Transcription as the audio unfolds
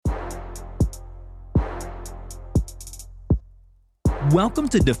Welcome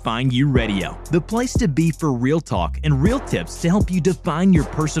to Define You Radio, the place to be for real talk and real tips to help you define your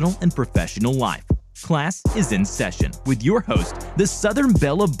personal and professional life. Class is in session with your host, the Southern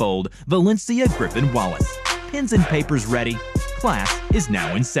Belle of Bold, Valencia Griffin Wallace. Pens and papers ready. Class is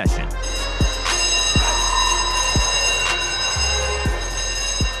now in session.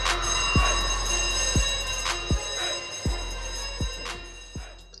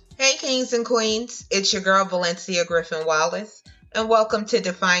 Hey kings and queens, it's your girl Valencia Griffin Wallace, and welcome to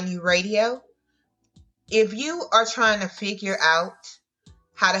Define You Radio. If you are trying to figure out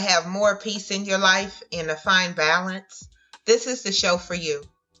how to have more peace in your life and to find balance, this is the show for you.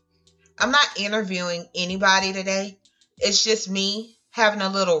 I'm not interviewing anybody today. It's just me having a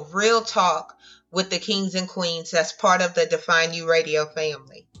little real talk with the kings and queens that's part of the Define You Radio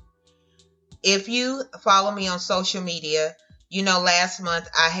family. If you follow me on social media, you know last month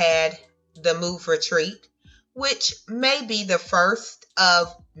I had the Move Retreat, which may be the first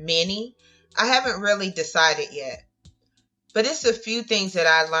of many. I haven't really decided yet. But it's a few things that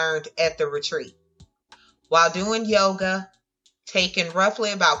I learned at the retreat. While doing yoga, taking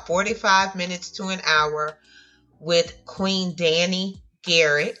roughly about 45 minutes to an hour with Queen Danny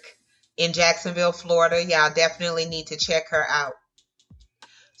Garrick in Jacksonville, Florida. Y'all definitely need to check her out.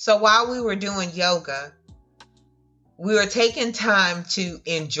 So while we were doing yoga, we were taking time to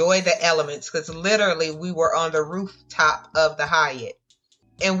enjoy the elements because literally we were on the rooftop of the Hyatt.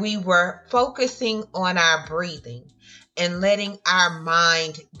 And we were focusing on our breathing and letting our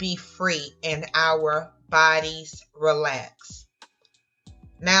mind be free and our bodies relax.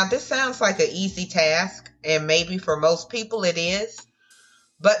 Now, this sounds like an easy task, and maybe for most people it is.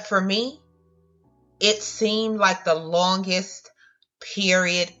 But for me, it seemed like the longest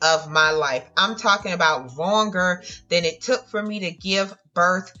period of my life. I'm talking about longer than it took for me to give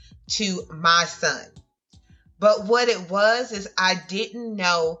birth to my son. But what it was is I didn't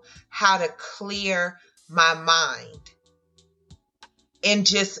know how to clear my mind and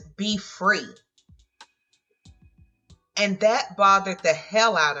just be free. And that bothered the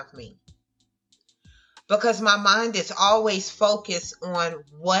hell out of me because my mind is always focused on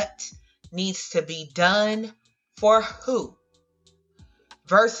what needs to be done for who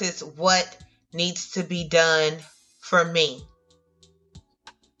versus what needs to be done for me.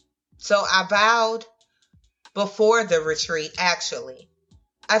 So I vowed before the retreat, actually.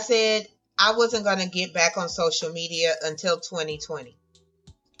 I said I wasn't going to get back on social media until 2020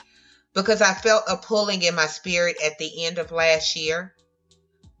 because I felt a pulling in my spirit at the end of last year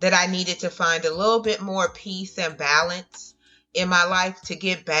that I needed to find a little bit more peace and balance in my life to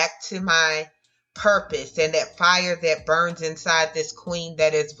get back to my purpose and that fire that burns inside this queen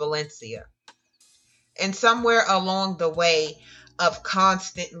that is Valencia. And somewhere along the way of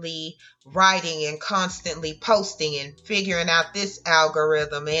constantly writing and constantly posting and figuring out this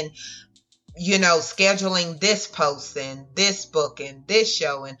algorithm and, scheduling this post and this book and this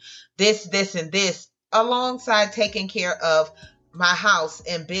show and this and this alongside taking care of my house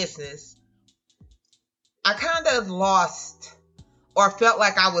and business, I kind of lost or felt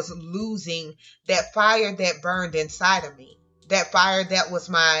like I was losing that fire that burned inside of me. That fire that was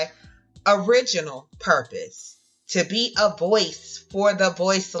my original purpose, to be a voice for the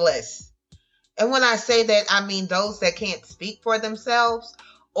voiceless. And when I say that, I mean those that can't speak for themselves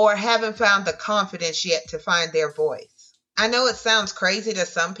or haven't found the confidence yet to find their voice. I know it sounds crazy to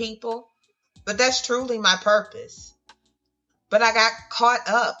some people, but that's truly my purpose. But I got caught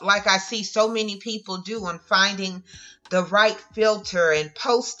up, like I see so many people do, on finding the right filter and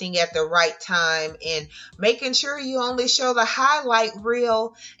posting at the right time and making sure you only show the highlight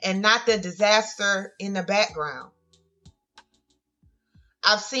reel and not the disaster in the background.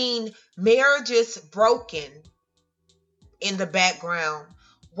 I've seen marriages broken in the background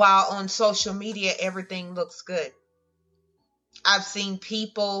while on social media everything looks good. I've seen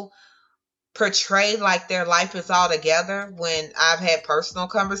people portray like their life is all together when I've had personal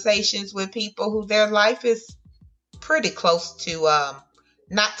conversations with people who their life is pretty close to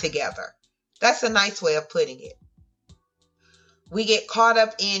not together. That's a nice way of putting it. We get caught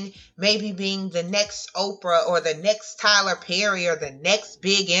up in maybe being the next Oprah or the next Tyler Perry or the next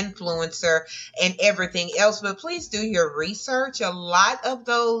big influencer and everything else. But please do your research. A lot of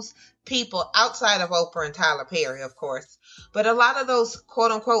those people outside of Oprah and Tyler Perry, of course, but a lot of those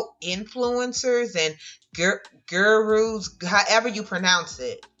quote unquote influencers and gurus, however you pronounce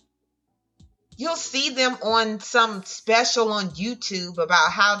it, you'll see them on some special on YouTube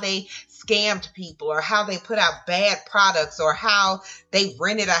about how they scammed people or how they put out bad products or how they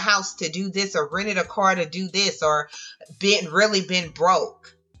rented a house to do this or rented a car to do this or been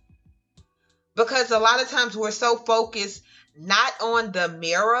broke. Because a lot of times we're so focused not on the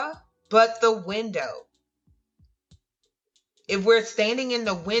mirror, but the window. If we're standing in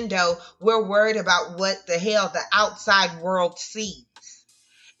the window, we're worried about what the hell the outside world sees,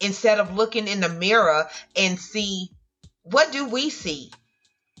 instead of looking in the mirror and see, what do we see?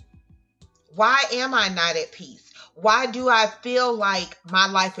 Why am I not at peace? Why do I feel like my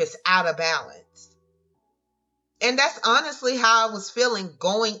life is out of balance? And that's honestly how I was feeling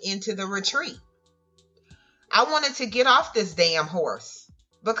going into the retreat. I wanted to get off this damn horse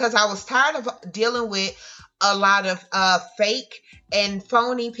because I was tired of dealing with a lot of fake and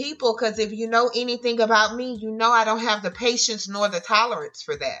phony people. Because if you know anything about me, you know I don't have the patience nor the tolerance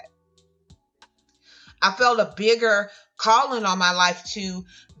for that. I felt a bigger calling on my life to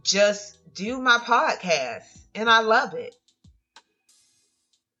just do my podcast, and I love it.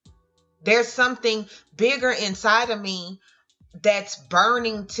 There's something bigger inside of me that's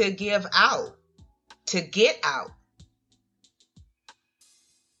burning to give out, to get out.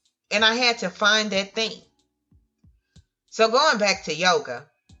 And I had to find that thing. So going back to yoga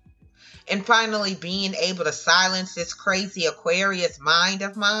and finally being able to silence this crazy Aquarius mind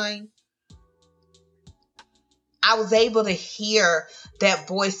of mine, I was able to hear that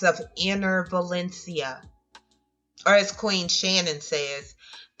voice of inner Valencia, or as Queen Shannon says,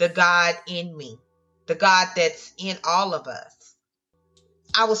 the God in me, the God that's in all of us.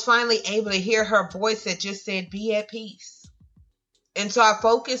 I was finally able to hear her voice that just said, be at peace. And so I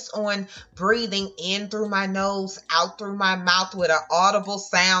focused on breathing in through my nose, out through my mouth with an audible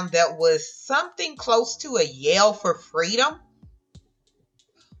sound that was something close to a yell for freedom,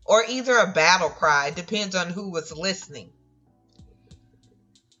 or either a battle cry. It depends on who was listening.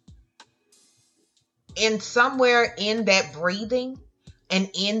 And somewhere in that breathing and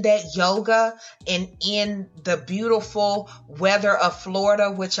in that yoga and in the beautiful weather of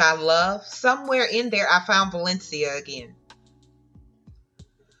Florida, which I love, somewhere in there I found Valencia again.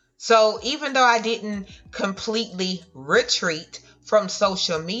 So even though I didn't completely retreat from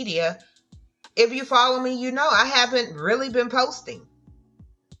social media, if you follow me, you know I haven't really been posting.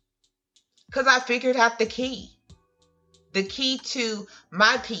 Because I figured out the key. The key to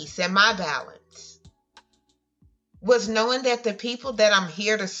my peace and my balance was knowing that the people that I'm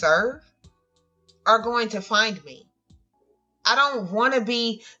here to serve are going to find me. I don't want to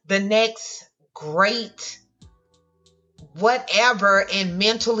be the next great whatever and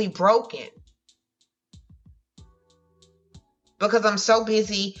mentally broken, because I'm so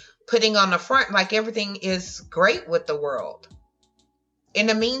busy putting on the front like everything is great with the world. In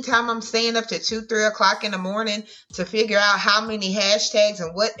the meantime, I'm staying up to 2, 3 o'clock in the morning to figure out how many hashtags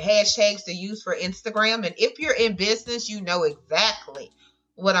and what hashtags to use for Instagram. And if you're in business, you know exactly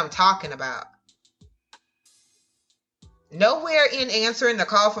what I'm talking about. Nowhere in answering the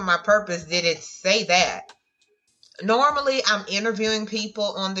call for my purpose did it say that. Normally, I'm interviewing people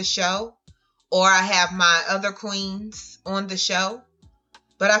on the show, or I have my other queens on the show.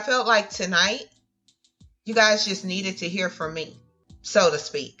 But I felt like tonight, you guys just needed to hear from me, so to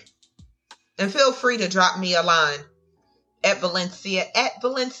speak. And feel free to drop me a line at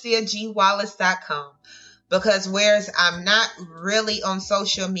valenciagwallace.com. Because whereas I'm not really on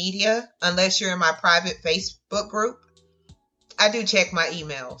social media, unless you're in my private Facebook group, I do check my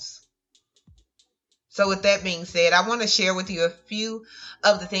emails. So with that being said, I want to share with you a few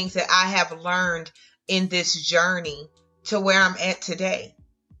of the things that I have learned in this journey to where I'm at today,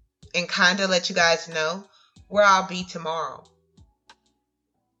 and kind of let you guys know where I'll be tomorrow.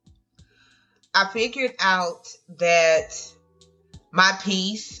 I figured out that my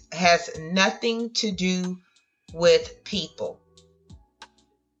peace has nothing to do with people.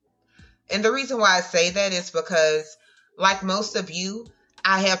 And the reason why I say that is because, like most of you,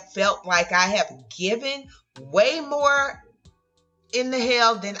 I have felt like I have given way more in the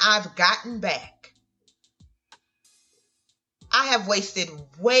hell than I've gotten back. I have wasted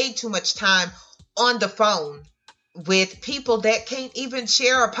way too much time on the phone with people that can't even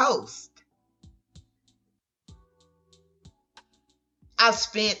share a post. I've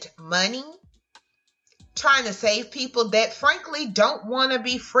spent money trying to save people that frankly don't want to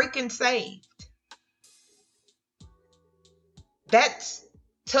be freaking saved. That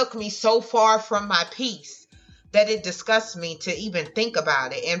took me so far from my peace that it disgusts me to even think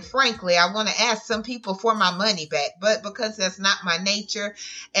about it. And frankly, I want to ask some people for my money back, but because that's not my nature,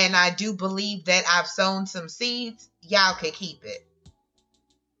 and I do believe that I've sown some seeds, y'all can keep it.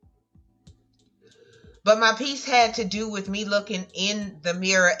 But my peace had to do with me looking in the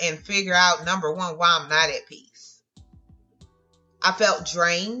mirror and figure out, number one, why I'm not at peace. I felt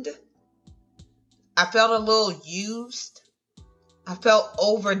drained. I felt a little used. I felt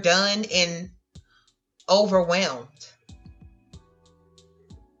overdone and overwhelmed.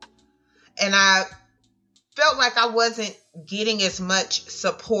 And I felt like I wasn't getting as much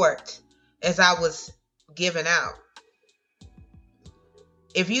support as I was giving out.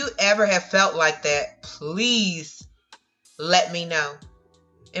 If you ever have felt like that, please let me know.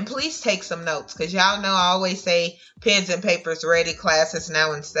 And please take some notes, because y'all know I always say pens and papers ready, class is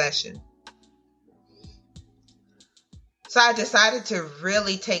now in session. So I decided to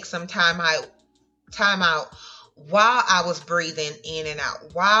really take some time out while I was breathing in and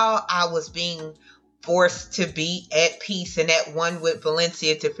out, while I was being forced to be at peace and at one with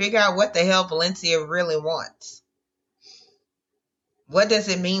Valencia, to figure out what the hell Valencia really wants. What does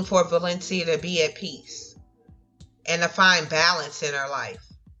it mean for Valencia to be at peace and to find balance in her life?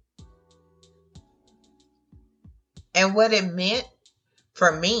 And what it meant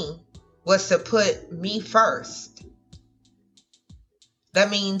for me was to put me first. That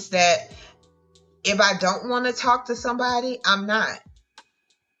means that if I don't want to talk to somebody, I'm not.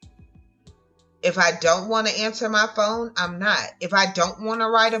 If I don't want to answer my phone, I'm not. If I don't want to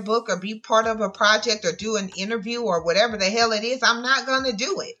write a book or be part of a project or do an interview or whatever the hell it is, I'm not going to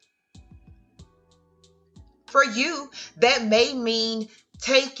do it. For you, that may mean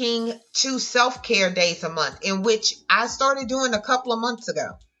taking 2 self-care days a month, in which I started doing a couple of months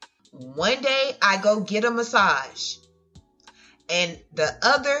ago. One day I go get a massage. And the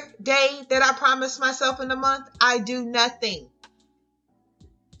other day that I promised myself in the month, I do nothing.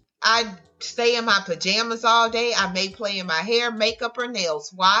 I stay in my pajamas all day. I may play in my hair, makeup, or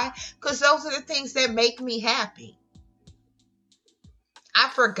nails. Why? Because those are the things that make me happy. I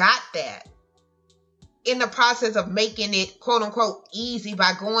forgot that in the process of making it quote unquote easy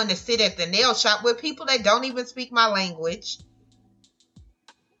by going to sit at the nail shop with people that don't even speak my language.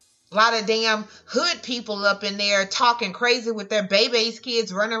 A lot of damn hood people up in there talking crazy with their baby's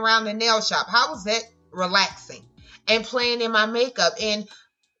kids running around the nail shop. How was that relaxing? And playing in my makeup. And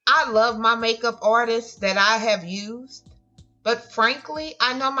I love my makeup artists that I have used. But frankly,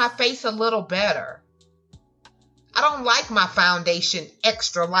 I know my face a little better. I don't like my foundation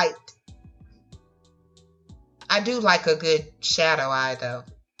extra light. I do like a good shadow eye though.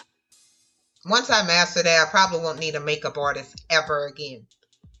 Once I master that, I probably won't need a makeup artist ever again.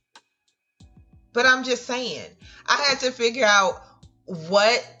 But I'm just saying, I had to figure out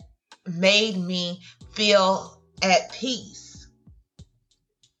what made me feel at peace.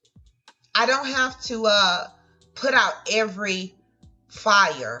 I don't have to put out every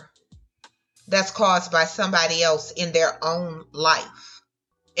fire that's caused by somebody else in their own life.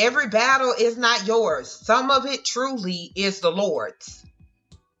 Every battle is not yours. Some of it truly is the Lord's.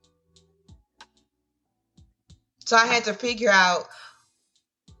 So I had to figure out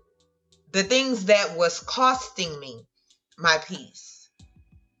the things that was costing me my peace.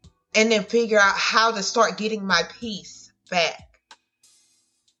 And then figure out how to start getting my peace back.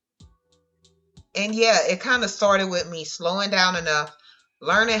 And yeah, it kind of started with me slowing down enough,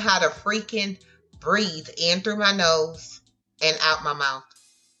 learning how to freaking breathe in through my nose and out my mouth.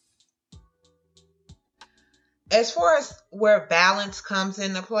 As far as where balance comes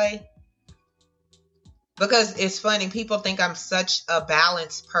into play, because it's funny, people think I'm such a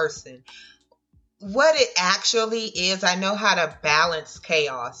balanced person. What it actually is, I know how to balance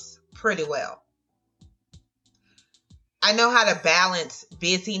chaos pretty well. I know how to balance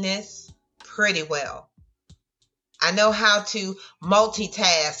busyness pretty well. I know how to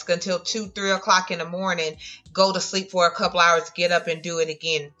multitask until 2, 3 o'clock in the morning, go to sleep for a couple hours, get up and do it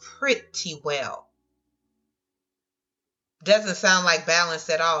again pretty well. Doesn't sound like balance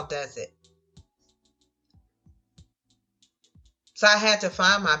at all, does it? So I had to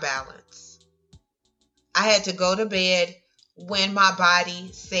find my balance. I had to go to bed when my body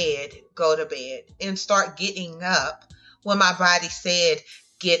said go to bed and start getting up when my body said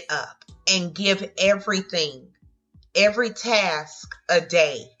get up, and give everything, every task a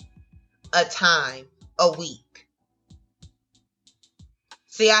day, a time, a week.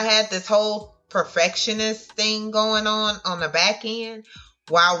 See, I had this whole perfectionist thing going on the back end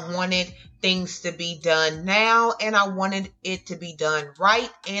where I wanted things to be done now and I wanted it to be done right.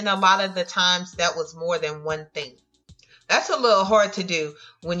 And a lot of the times that was more than one thing. That's a little hard to do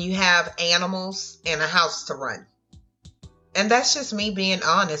when you have animals and a house to run. And that's just me being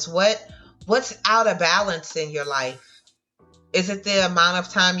honest. What's out of balance in your life? Is it the amount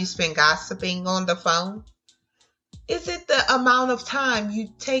of time you spend gossiping on the phone? Is it the amount of time you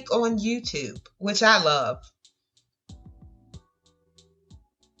take on YouTube, which I love?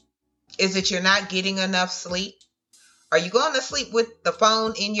 Is it you're not getting enough sleep? Are you going to sleep with the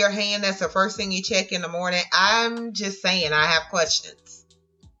phone in your hand? That's the first thing you check in the morning. I'm just saying, I have questions.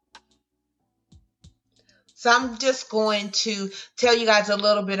 So I'm just going to tell you guys a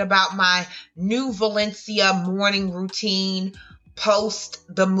little bit about my new Valencia morning routine post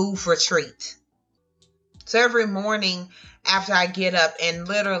the move retreat. So every morning after I get up, and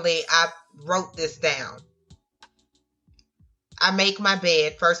literally I wrote this down, I make my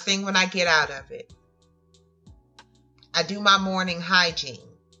bed first thing when I get out of it. I do my morning hygiene.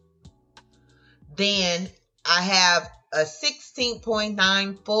 Then I have a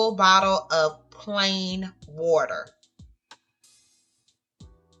 16.9 full bottle of plain water.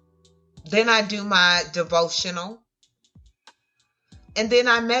 Then I do my devotional. And then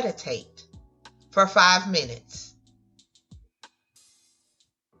I meditate for 5 minutes.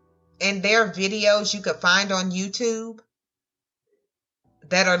 And there are videos you could find on YouTube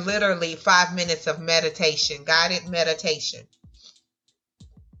that are literally 5 minutes of meditation, guided meditation.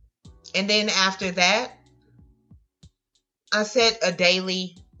 And then after that, I set a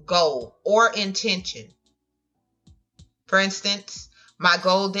daily goal or intention. For instance, my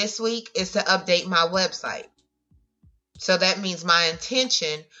goal this week is to update my website. So that means my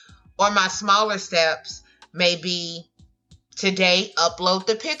intention or my smaller steps may be today, upload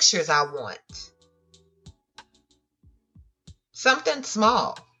the pictures I want. Something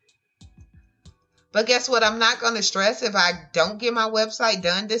small. But guess what? I'm not going to stress if I don't get my website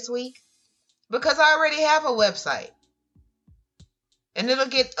done this week, because I already have a website. And it'll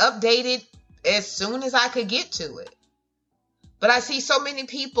get updated as soon as I could get to it. But I see so many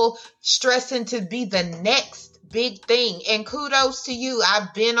people stressing to be the next big thing. And kudos to you.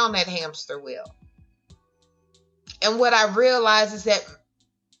 I've been on that hamster wheel. And what I realize is that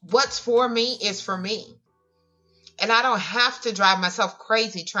what's for me is for me. And I don't have to drive myself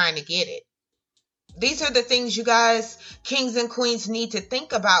crazy trying to get it. These are the things you guys, kings and queens, need to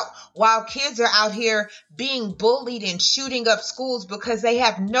think about while kids are out here being bullied and shooting up schools because they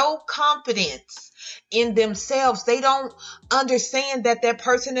have no confidence in themselves. They don't understand that that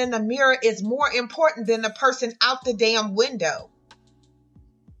person in the mirror is more important than the person out the damn window.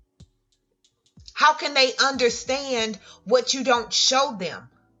 How can they understand what you don't show them?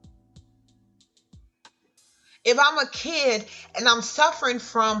 If I'm a kid and I'm suffering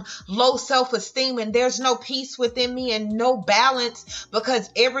from low self-esteem and there's no peace within me and no balance because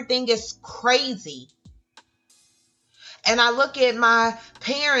everything is crazy, and I look at my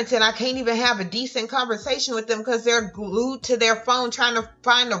parents and I can't even have a decent conversation with them because they're glued to their phone trying to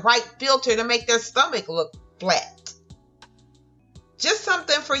find the right filter to make their stomach look flat. Just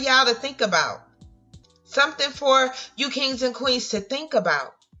something for y'all to think about. Something for you kings and queens to think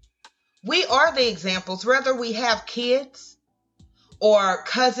about. We are the examples, whether we have kids or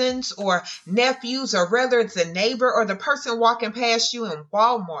cousins or nephews, or whether it's a neighbor or the person walking past you in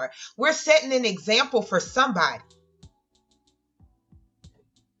Walmart. We're setting an example for somebody.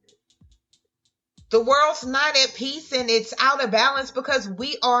 The world's not at peace and it's out of balance because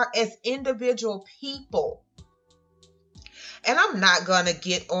we are as individual people. And I'm not going to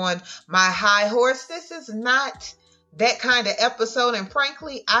get on my high horse. This is not that kind of episode, and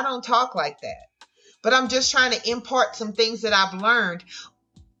frankly, I don't talk like that. But I'm just trying to impart some things that I've learned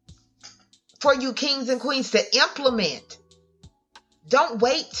for you kings and queens to implement. Don't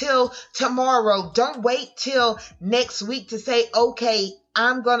wait till tomorrow. Don't wait till next week to say, okay,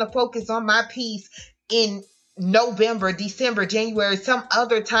 I'm going to focus on my peace in November, December, January, some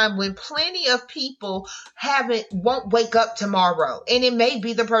other time when plenty of people won't wake up tomorrow. And it may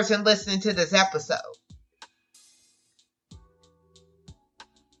be the person listening to this episode.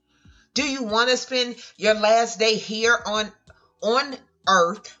 Do you want to spend your last day here on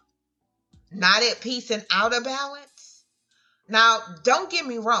earth, not at peace and out of balance? Now, don't get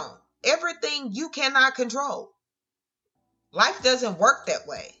me wrong. Everything you cannot control. Life doesn't work that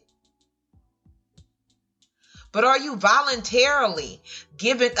way. But are you voluntarily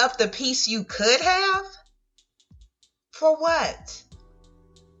giving up the peace you could have? For what?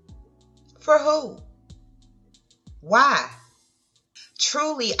 For who? Why?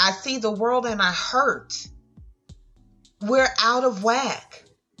 Truly, I see the world and I hurt. We're out of whack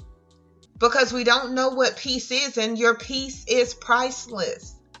because we don't know what peace is, and your peace is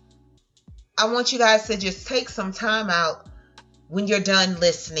priceless. I want you guys to just take some time out when you're done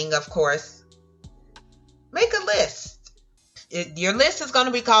listening, of course. Make a list. Your list is going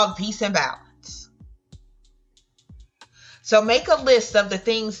to be called Peace and Balance. So make a list of the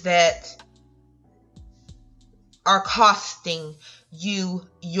things that are costing you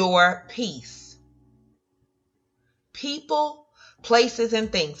your peace. People, places,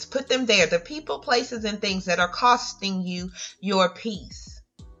 and things. Put them there. The people, places, and things that are costing you your peace.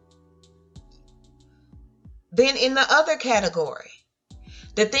 Then in the other category,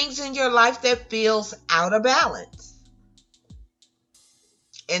 The things in your life that feels out of balance.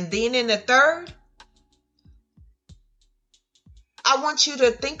 And then in the third, I want you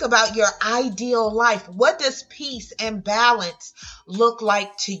to think about your ideal life. What does peace and balance look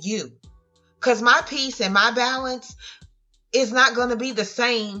like to you? Because my peace and my balance is not going to be the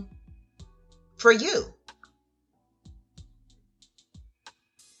same for you.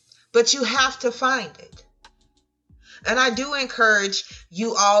 But you have to find it. And I do encourage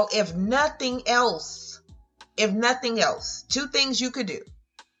you all, if nothing else, two things you could do.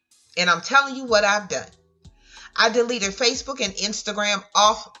 And I'm telling you what I've done. I deleted Facebook and Instagram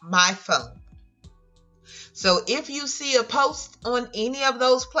off my phone. So if you see a post on any of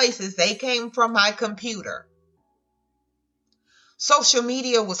those places, they came from my computer. Social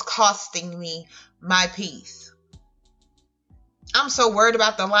media was costing me my peace. I'm so worried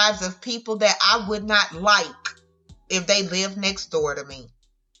about the lives of people that I would not like if they lived next door to me.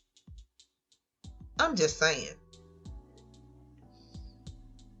 I'm just saying.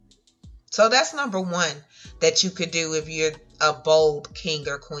 So that's number one that you could do if you're a bold king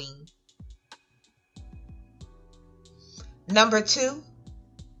or queen. Number two,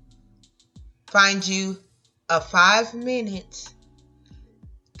 find you a 5-minute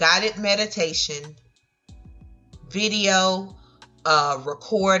guided meditation, video,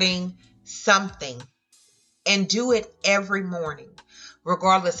 recording, something, and do it every morning,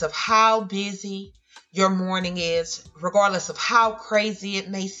 regardless of how busy your morning is, regardless of how crazy it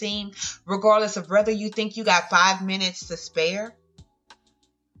may seem, regardless of whether you think you got 5 minutes to spare.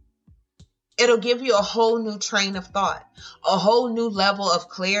 It'll give you a whole new train of thought, a whole new level of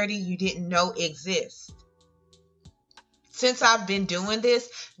clarity you didn't know exists. Since I've been doing this,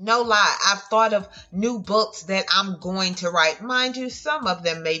 no lie, I've thought of new books that I'm going to write. Mind you, some of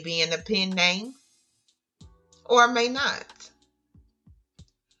them may be in a pen name or may not.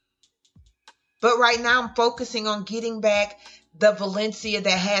 But right now I'm focusing on getting back the Valencia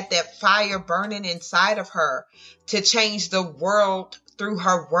that had that fire burning inside of her to change the world through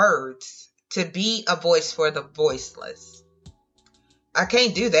her words, to be a voice for the voiceless. I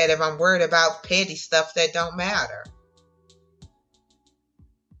can't do that if I'm worried about petty stuff that don't matter.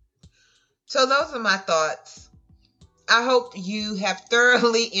 So those are my thoughts. I hope you have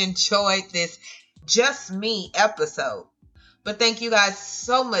thoroughly enjoyed this Just Me episode. But thank you guys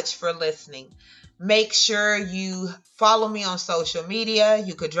so much for listening. Make sure you follow me on social media.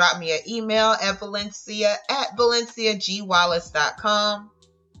 You could drop me an email at valencia@valenciagwallace.com.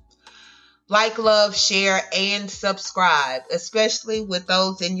 Like, love, share, and subscribe, especially with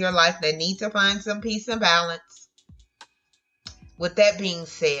those in your life that need to find some peace and balance. With that being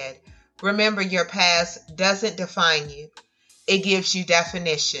said, remember your past doesn't define you. It gives you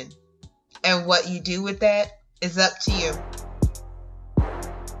definition. And what you do with that is up to you.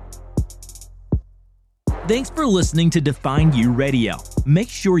 Thanks for listening to Define You Radio. Make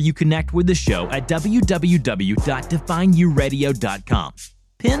sure you connect with the show at www.defineyouradio.com.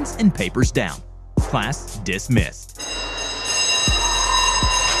 Pens and papers down. Class dismissed.